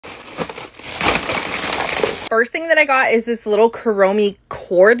First thing that I got is this little Kuromi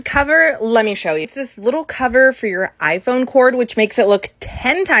cord cover. Let me show you. It's this little cover for your iPhone cord, which makes it look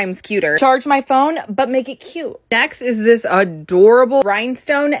 10 times cuter. Charge my phone, but make it cute. Next is this adorable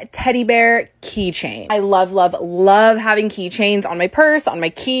rhinestone teddy bear keychain. I love, love, love having keychains on my purse, on my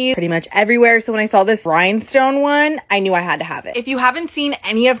keys, pretty much everywhere. So when I saw this rhinestone one, I knew I had to have it. If you haven't seen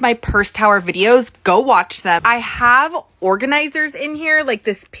any of my purse tower videos, go watch them. I have organizers in here, like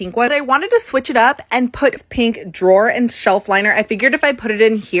this pink one. I wanted to switch it up and put pink drawer and shelf liner. I figured if I put it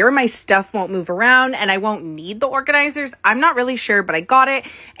in here, my stuff won't move around and I won't need the organizers. I'm not really sure, but I got it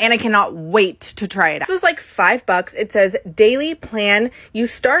and I cannot wait to try it out. This was like $5. It says daily plan. You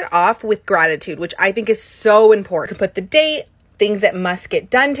start off with gratitude, which I think is so important. Put the date, things that must get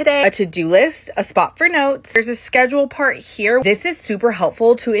done today, a to-do list, a spot for notes. There's a schedule part here. This is super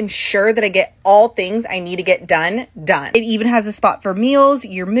helpful to ensure that I get all things I need to get done. It even has a spot for meals,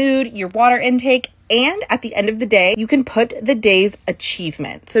 your mood, your water intake, and at the end of the day, you can put the day's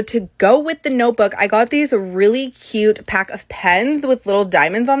achievements. So to go with the notebook, I got these really cute pack of pens with little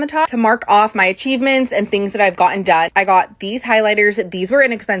diamonds on the top to mark off my achievements and things that I've gotten done. I got these highlighters. These were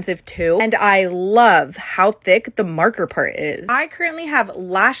inexpensive too. And I love how thick the marker part is. I currently have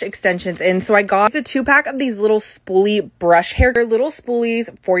lash extensions in, so I got a 2-pack of these little spoolie brush hair. They're little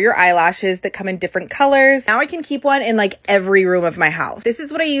spoolies for your eyelashes that come in different colors. Now I can keep one in like every room of my house. This is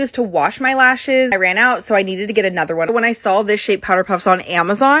what I use to wash my lashes. I ran out, so I needed to get another one. When I saw this shape powder puffs on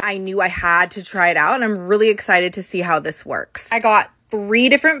Amazon, I knew I had to try it out, and I'm really excited to see how this works. I got 3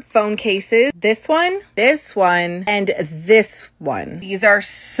 different phone cases. This one, and this one. These are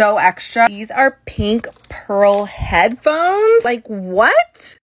so extra. These are pink pearl headphones. Like,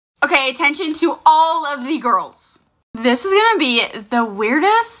 what? Okay, attention to all of the girls. This is gonna be the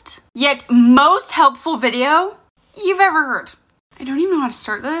weirdest, yet most helpful video you've ever heard. I don't even know how to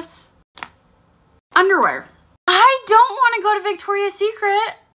start this. Underwear. I don't want to go to Victoria's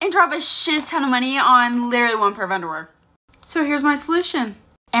Secret and drop a shiz ton of money on literally one pair of underwear. So here's my solution.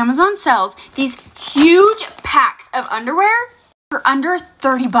 Amazon sells these huge packs of underwear for under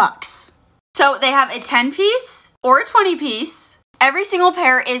 $30. So they have a 10-piece or a 20-piece. Every single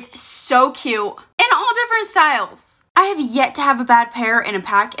pair is so cute in all different styles. I have yet to have a bad pair in a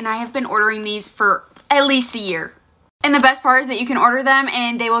pack, and I have been ordering these for at least a year. And the best part is that you can order them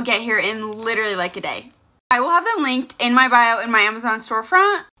and they will get here in literally like a day. I will have them linked in my bio in my Amazon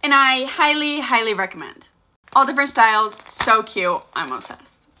storefront, and I highly, highly recommend. All different styles, so cute, I'm obsessed.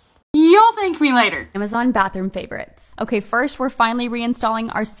 You'll thank me later. Amazon bathroom favorites. Okay, first we're finally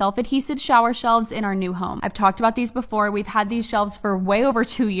reinstalling our self-adhesive shower shelves in our new home. I've talked about these before. We've had these shelves for way over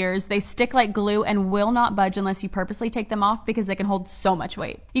 2 years. They stick like glue and will not budge unless you purposely take them off because they can hold so much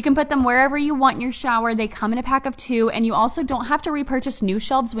weight. You can put them wherever you want in your shower. They come in a pack of 2, and you also don't have to repurchase new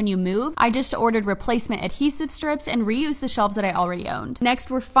shelves when you move. I just ordered replacement adhesive strips and reused the shelves that I already owned.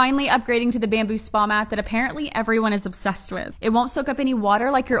 Next, we're finally upgrading to the bamboo spa mat that apparently everyone is obsessed with. It won't soak up any water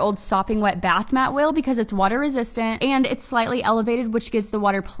like your old sopping wet bath mat will because it's water resistant, and it's slightly elevated, which gives the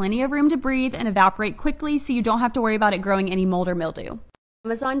water plenty of room to breathe and evaporate quickly, so you don't have to worry about it growing any mold or mildew.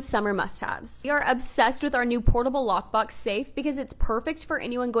 Amazon summer must-haves. We are obsessed with our new portable lockbox safe because it's perfect for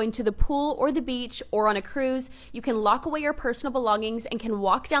anyone going to the pool or the beach or on a cruise. You can lock away your personal belongings and can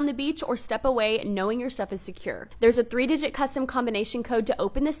walk down the beach or step away knowing your stuff is secure. There's a 3-digit custom combination code to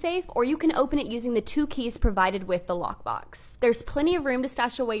open the safe, or you can open it using the 2 keys provided with the lockbox. There's plenty of room to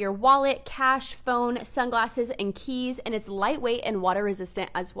stash away your wallet, cash, phone, sunglasses, and keys, and it's lightweight and water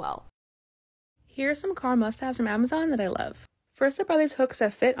resistant as well. Here's some car must-haves from Amazon that I love. First up are these hooks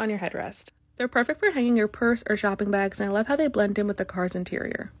that fit on your headrest. They're perfect for hanging your purse or shopping bags, and I love how they blend in with the car's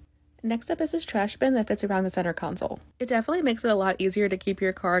interior. Next up is this trash bin that fits around the center console. It definitely makes it a lot easier to keep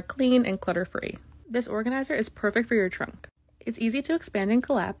your car clean and clutter-free. This organizer is perfect for your trunk. It's easy to expand and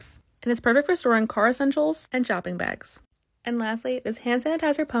collapse, and it's perfect for storing car essentials and shopping bags. And lastly, this hand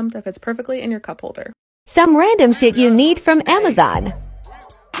sanitizer pump that fits perfectly in your cup holder. Some random shit you need from Amazon.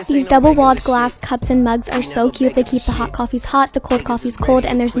 These double-walled glass cups and mugs are so cute. They keep the hot coffees hot, the cold coffees cold,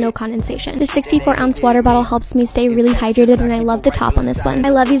 and there's no condensation. The 64-ounce water bottle helps me stay really hydrated, and I love the top on this one. I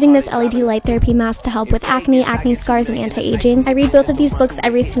love using this LED light therapy mask to help with acne scars, and anti-aging. I read both of these books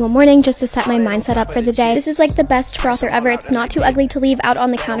every single morning just to set my mindset up for the day. This is like the best frother ever. It's not too ugly to leave out on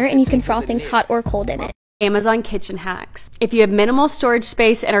the counter, and you can froth things hot or cold in it. Amazon kitchen hacks. If you have minimal storage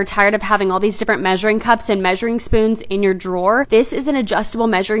space and are tired of having all these different measuring cups and measuring spoons in your drawer, this is an adjustable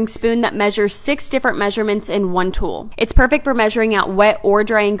measuring spoon that measures 6 different measurements in one tool. It's perfect for measuring out wet or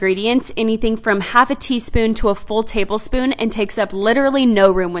dry ingredients, anything from half a teaspoon to a full tablespoon, and takes up literally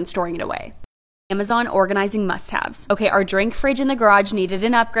no room when storing it away. Amazon organizing must-haves. Okay, our drink fridge in the garage needed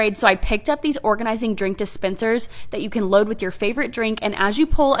an upgrade, so I picked up these organizing drink dispensers that you can load with your favorite drink, and as you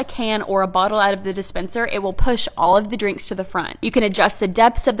pull a can or a bottle out of the dispenser, it will push all of the drinks to the front. You can adjust the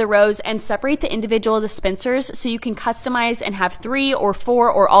depths of the rows and separate the individual dispensers so you can customize and have 3 or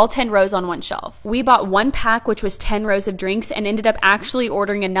 4 or all 10 rows on one shelf. We bought one pack, which was 10 rows of drinks, and ended up actually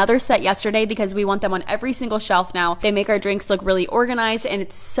ordering another set yesterday because we want them on every single shelf now. They make our drinks look really organized, and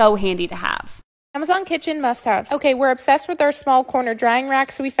it's so handy to have. Amazon kitchen must-haves. Okay, we're obsessed with our small corner drying rack,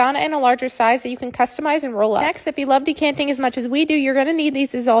 so we found it in a larger size that you can customize and roll up. Next, if you love decanting as much as we do, you're going to need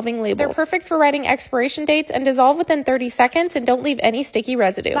these dissolving labels. They're perfect for writing expiration dates and dissolve within 30 seconds and don't leave any sticky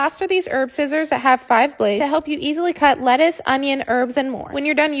residue. Last are these herb scissors that have 5 blades to help you easily cut lettuce, onion, herbs, and more. When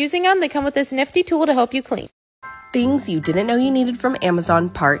you're done using them, they come with this nifty tool to help you clean. Things you didn't know you needed from Amazon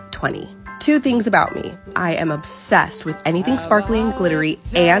Part 20. 2 things about me. I am obsessed with anything sparkly and glittery,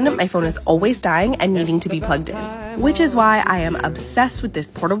 and my phone is always dying and needing to be plugged in, which is why I am obsessed with this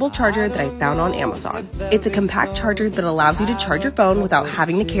portable charger that I found on Amazon. It's a compact charger that allows you to charge your phone without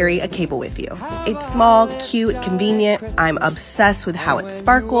having to carry a cable with you. It's small, cute, convenient. I'm obsessed with how it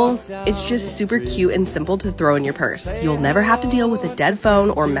sparkles. It's just super cute and simple to throw in your purse. You'll never have to deal with a dead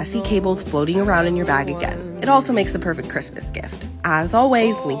phone or messy cables floating around in your bag again. It also makes a perfect Christmas gift. As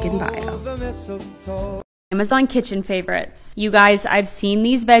always, link in bio. Amazon kitchen favorites. You guys, I've seen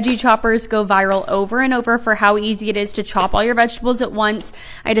these veggie choppers go viral over and over for how easy it is to chop all your vegetables at once.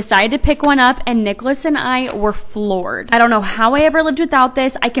 I decided to pick one up, and Nicholas and I were floored. I don't know how I ever lived without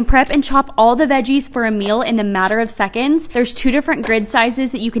this. I can prep and chop all the veggies for a meal in a matter of seconds. There's 2 different grid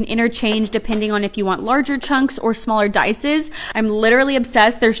sizes that you can interchange depending on if you want larger chunks or smaller dices. I'm literally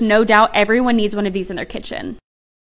obsessed. There's no doubt everyone needs one of these in their kitchen.